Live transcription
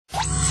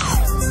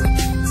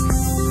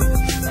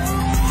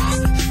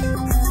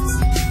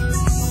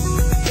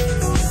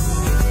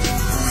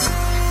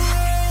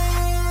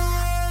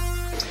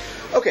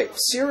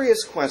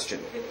serious question.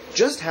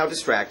 Just how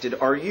distracted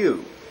are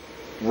you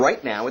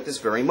right now at this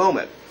very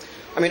moment?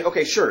 I mean,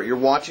 okay, sure, you're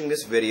watching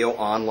this video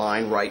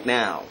online right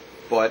now,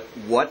 but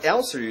what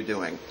else are you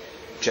doing?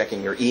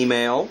 Checking your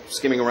email,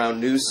 skimming around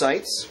news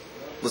sites,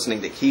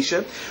 listening to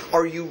Keisha?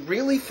 Are you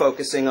really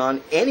focusing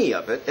on any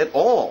of it at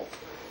all?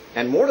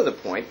 And more to the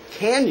point,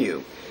 can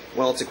you?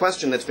 Well, it's a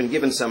question that's been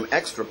given some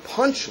extra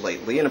punch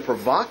lately in a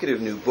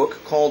provocative new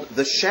book called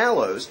The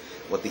Shallows,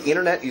 What the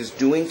Internet is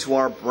Doing to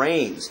Our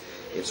Brains.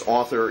 Its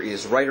author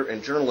is writer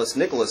and journalist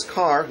Nicholas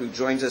Carr, who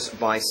joins us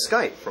by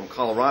Skype from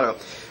Colorado.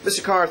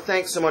 Mr. Carr,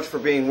 thanks so much for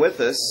being with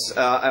us.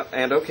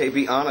 And okay,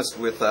 be honest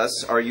with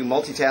us. Are you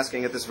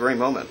multitasking at this very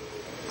moment?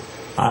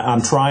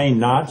 I'm trying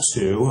not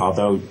to,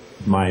 although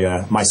my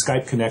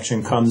Skype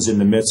connection comes in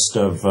the midst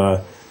of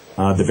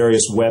the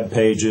various web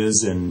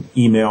pages and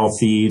email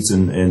feeds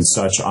and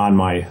such on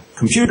my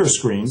computer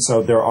screen,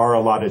 so there are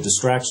a lot of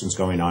distractions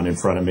going on in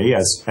front of me,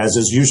 as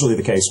is usually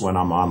the case when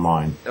I'm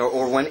online.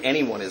 Or when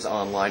anyone is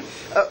online.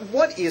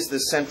 What is the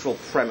central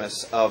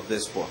premise of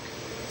this book?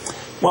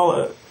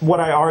 Well, what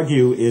I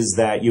argue is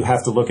that you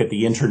have to look at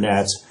the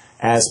Internet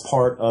as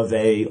part of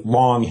a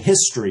long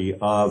history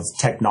of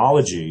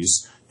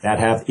technologies that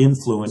have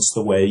influenced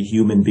the way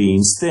human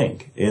beings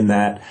think, in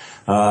that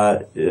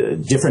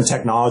different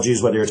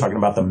technologies, whether you're talking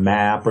about the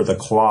map or the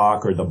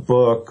clock or the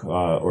book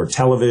or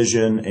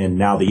television and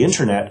now the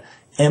Internet,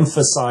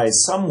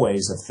 emphasize some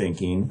ways of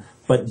thinking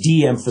but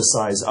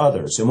de-emphasize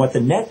others. And what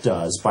the net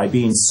does, by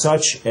being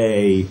such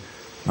an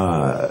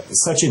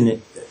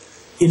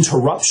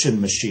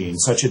interruption machine,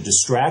 such a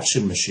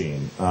distraction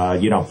machine,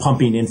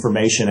 pumping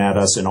information at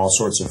us in all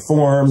sorts of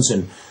forms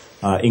and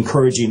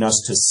encouraging us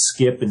to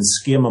skip and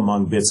skim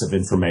among bits of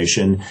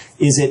information,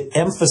 is it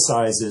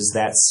emphasizes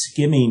that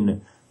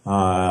skimming,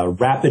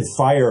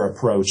 rapid-fire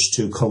approach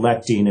to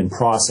collecting and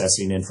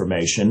processing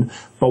information.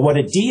 But what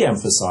it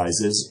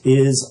de-emphasizes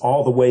is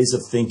all the ways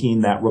of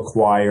thinking that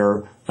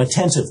require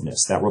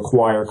attentiveness, that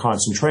require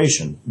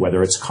concentration,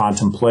 whether it's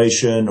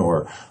contemplation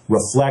or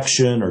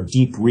reflection or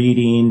deep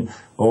reading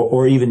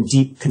or even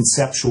deep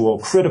conceptual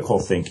critical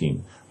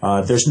thinking.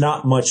 There's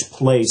not much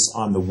place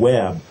on the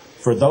web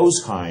for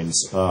those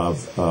kinds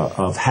of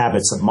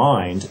habits of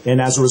mind, and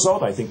as a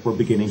result, I think we're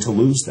beginning to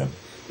lose them.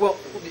 Well,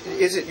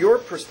 is it your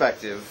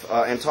perspective,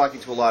 and talking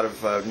to a lot of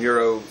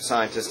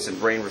neuroscientists and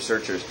brain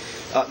researchers,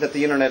 that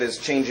the Internet is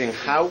changing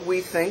how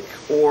we think,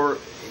 or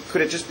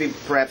could it just be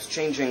perhaps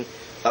changing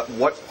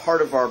what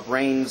part of our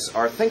brains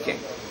are thinking?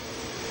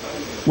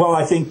 Well,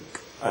 I think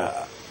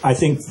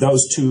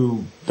those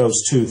two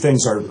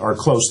things are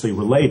closely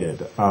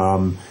related.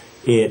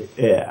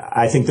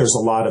 I think there's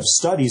a lot of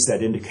studies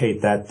that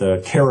indicate that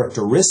the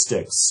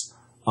characteristics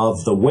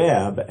of the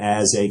web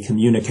as a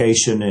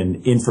communication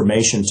and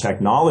information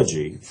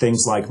technology,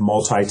 things like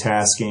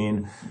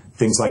multitasking,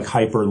 things like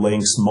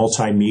hyperlinks,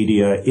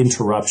 multimedia,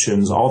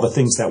 interruptions, all the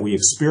things that we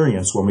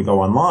experience when we go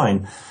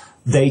online,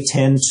 they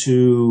tend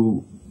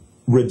to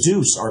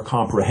reduce our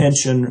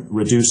comprehension,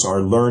 reduce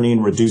our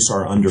learning, reduce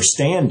our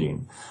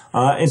understanding.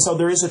 And so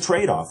there is a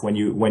trade-off when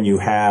you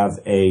have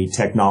a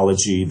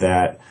technology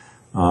that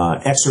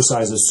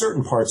exercises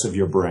certain parts of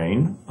your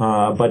brain,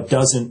 but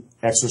doesn't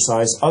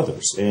exercise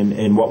others.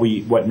 And what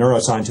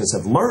neuroscientists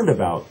have learned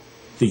about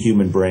the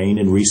human brain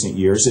in recent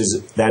years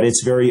is that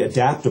it's very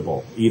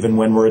adaptable, even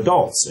when we're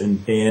adults.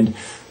 And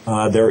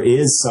there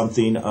is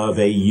something of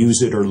a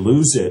use it or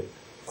lose it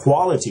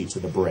quality to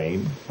the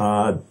brain.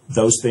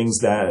 Those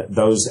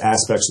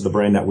aspects of the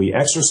brain that we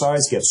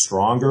exercise get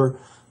stronger.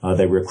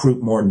 They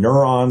recruit more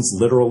neurons,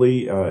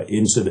 literally,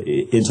 into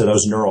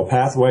those neural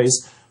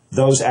pathways.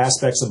 Those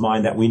aspects of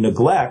mind that we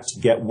neglect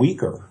get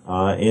weaker.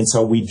 And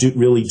so we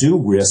really do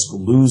risk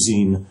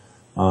losing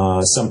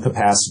some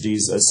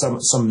capacities,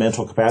 some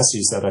mental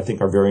capacities that I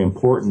think are very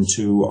important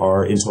to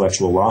our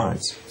intellectual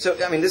lives. So,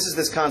 I mean, this is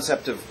this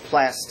concept of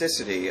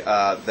plasticity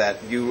that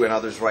you and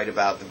others write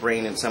about. The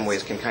brain in some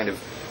ways can kind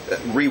of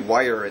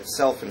rewire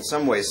itself in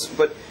some ways.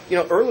 But,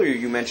 earlier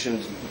you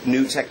mentioned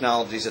new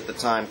technologies at the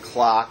time,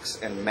 clocks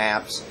and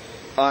maps.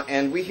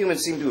 And we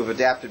humans seem to have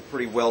adapted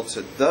pretty well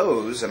to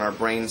those, and our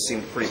brains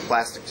seem pretty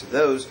plastic to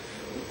those.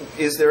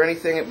 Is there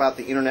anything about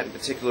the Internet in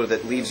particular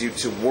that leads you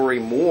to worry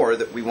more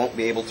that we won't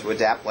be able to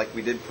adapt like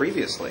we did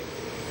previously?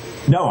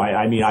 No,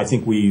 I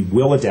think we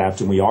will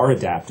adapt, and we are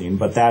adapting,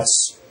 but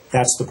that's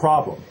the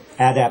problem.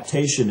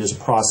 Adaptation is a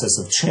process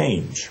of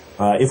change.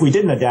 If we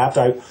didn't adapt,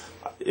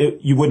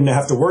 you wouldn't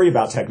have to worry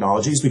about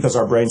technologies because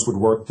our brains would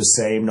work the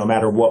same no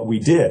matter what we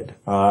did.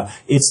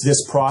 It's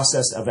this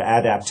process of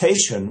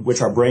adaptation,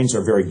 which our brains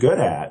are very good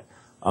at,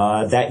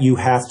 that you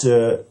have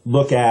to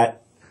look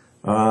at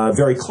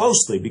very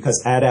closely, because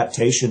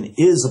adaptation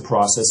is a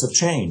process of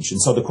change.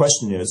 And so the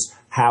question is,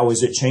 how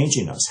is it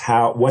changing us?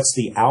 What's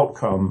the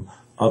outcome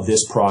of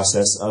this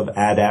process of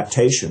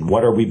adaptation?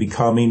 What are we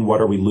becoming?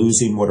 What are we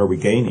losing? What are we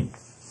gaining?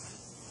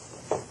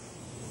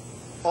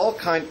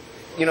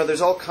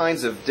 There's all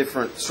kinds of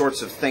different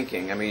sorts of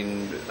thinking. I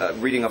mean,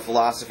 reading a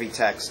philosophy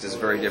text is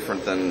very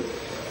different than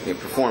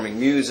performing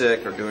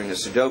music or doing a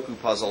Sudoku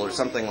puzzle or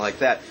something like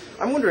that.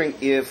 I'm wondering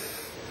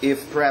if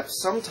if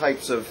perhaps some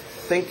types of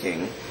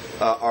thinking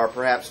are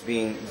perhaps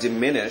being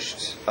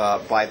diminished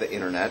by the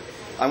internet,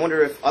 I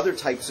wonder if other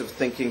types of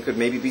thinking could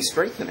maybe be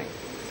strengthening.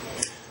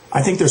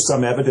 I think there's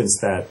some evidence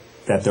that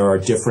there are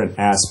different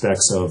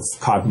aspects of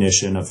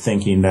cognition, of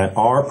thinking, that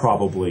are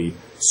probably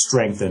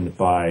strengthened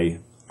by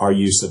our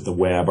use of the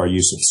web, our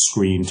use of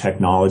screen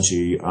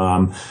technology.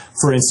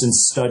 For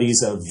instance,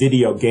 studies of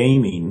video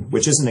gaming,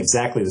 which isn't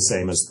exactly the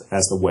same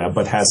as the web,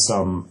 but has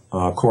some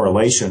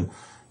correlation,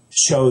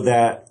 show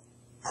that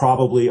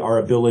probably our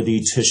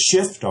ability to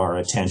shift our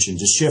attention,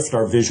 to shift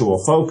our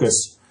visual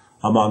focus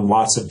among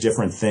lots of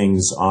different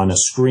things on a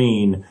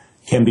screen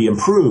can be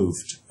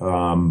improved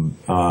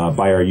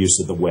by our use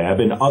of the web,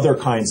 and other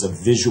kinds of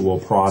visual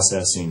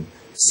processing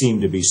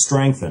seem to be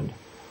strengthened.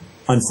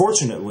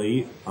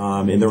 Unfortunately,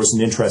 and there was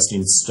an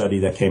interesting study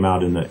that came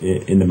out in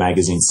the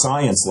magazine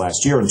Science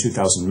last year in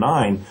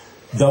 2009,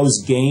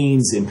 those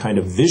gains in kind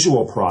of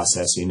visual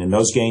processing and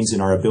those gains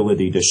in our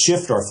ability to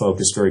shift our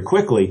focus very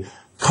quickly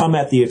come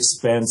at the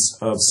expense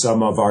of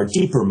some of our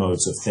deeper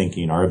modes of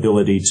thinking, our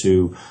ability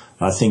to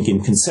think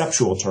in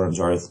conceptual terms,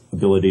 our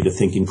ability to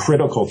think in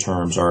critical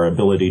terms, our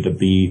ability to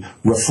be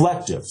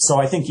reflective. So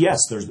I think, yes,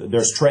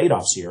 there's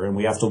trade-offs here, and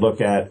we have to look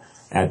at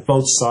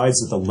both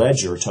sides of the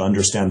ledger to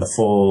understand the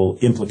full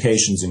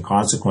implications and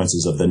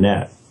consequences of the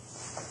net.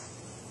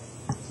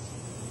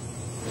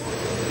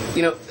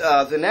 You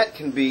know, the net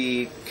can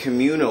be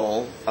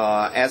communal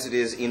as it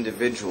is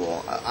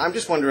individual. I'm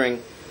just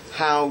wondering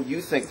how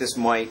you think this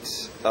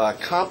might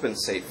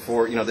compensate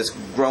for, this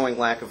growing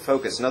lack of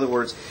focus. In other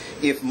words,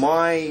 if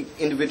my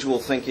individual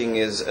thinking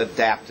is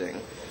adapting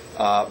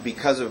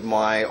because of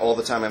all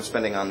the time I'm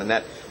spending on the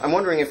net, I'm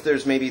wondering if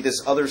there's maybe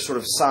this other sort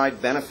of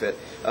side benefit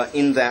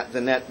in that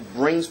the net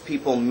brings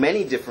people,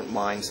 many different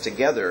minds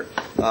together,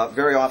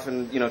 very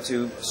often,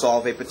 to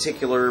solve a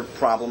particular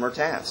problem or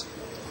task.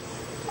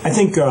 I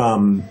think,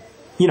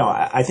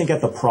 I think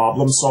at the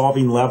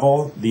problem-solving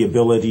level, the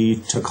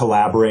ability to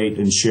collaborate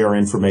and share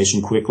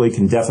information quickly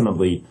can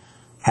definitely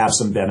have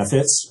some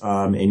benefits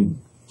and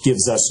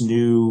gives us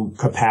new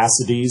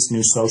capacities,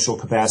 new social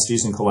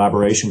capacities and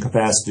collaboration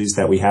capacities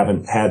that we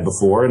haven't had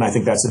before. And I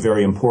think that's a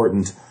very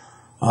important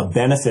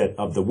benefit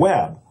of the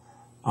web.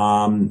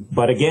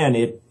 But again,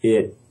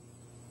 it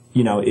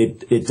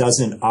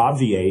doesn't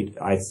obviate,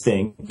 I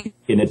think,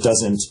 and it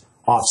doesn't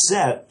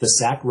offset the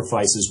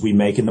sacrifices we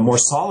make in the more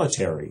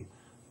solitary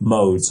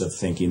modes of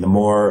thinking, the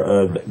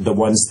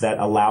ones that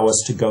allow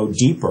us to go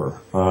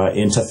deeper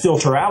and to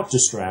filter out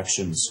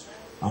distractions.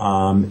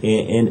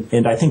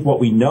 And I think what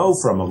we know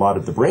from a lot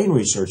of the brain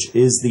research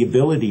is the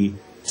ability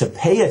to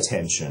pay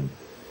attention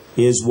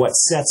is what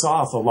sets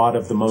off a lot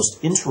of the most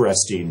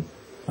interesting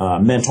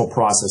mental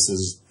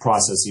processes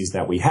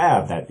that we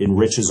have, that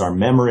enriches our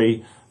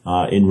memory,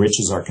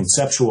 enriches our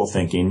conceptual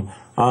thinking.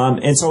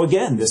 And so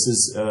again, this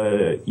is,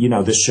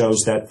 this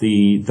shows that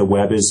the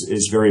web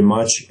is very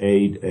much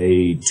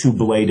a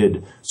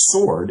two-bladed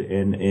sword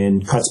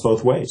and cuts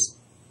both ways.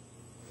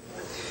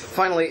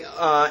 Finally,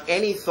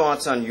 any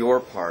thoughts on your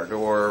part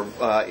or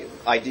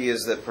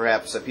ideas that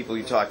perhaps people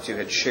you talked to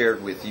had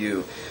shared with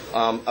you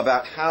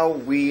about how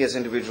we as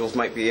individuals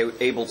might be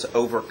able to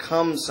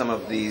overcome some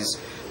of these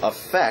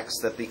effects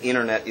that the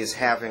internet is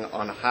having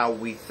on how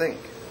we think?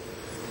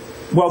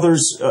 Well,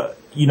 there's,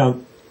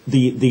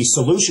 the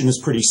solution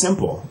is pretty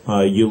simple.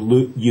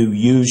 You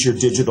use your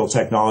digital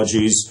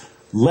technologies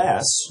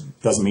less.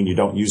 Doesn't mean you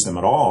don't use them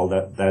at all.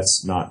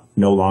 That's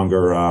no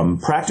longer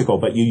practical.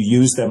 But you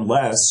use them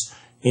less,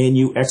 and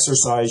you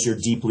exercise your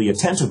deeply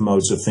attentive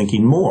modes of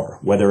thinking more.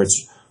 Whether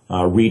it's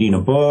reading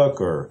a book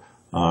or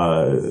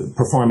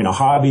performing a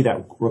hobby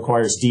that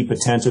requires deep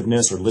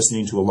attentiveness or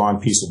listening to a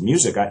long piece of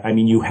music. I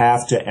mean, you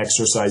have to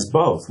exercise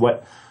both.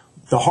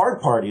 The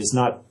hard part is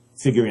not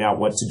figuring out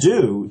what to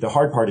do. The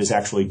hard part is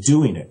actually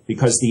doing it,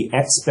 because the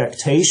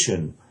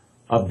expectation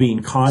of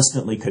being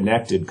constantly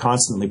connected,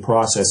 constantly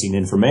processing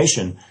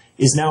information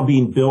is now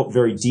being built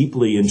very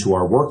deeply into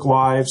our work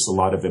lives. A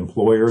lot of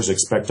employers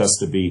expect us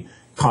to be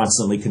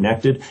constantly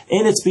connected,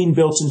 and it's being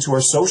built into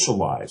our social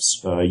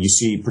lives. You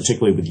see,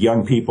 particularly with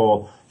young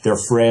people, their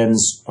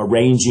friends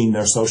arranging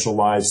their social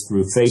lives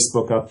through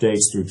Facebook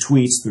updates, through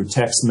tweets, through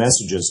text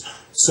messages.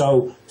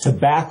 So to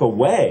back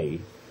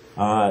away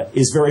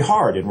is very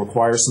hard and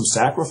requires some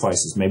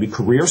sacrifices, maybe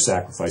career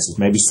sacrifices,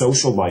 maybe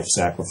social life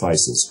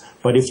sacrifices.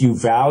 But if you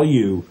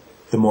value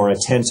the more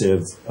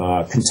attentive,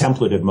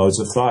 contemplative modes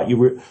of thought,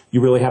 you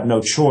really have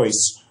no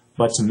choice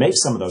but to make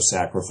some of those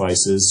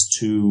sacrifices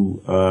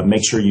to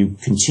make sure you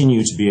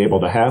continue to be able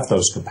to have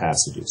those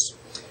capacities.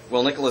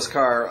 Well, Nicholas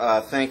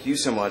Carr, thank you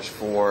so much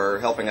for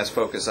helping us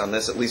focus on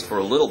this, at least for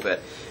a little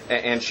bit,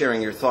 and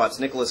sharing your thoughts.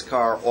 Nicholas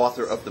Carr,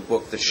 author of the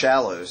book The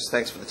Shallows.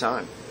 Thanks for the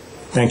time.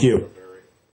 Thank you.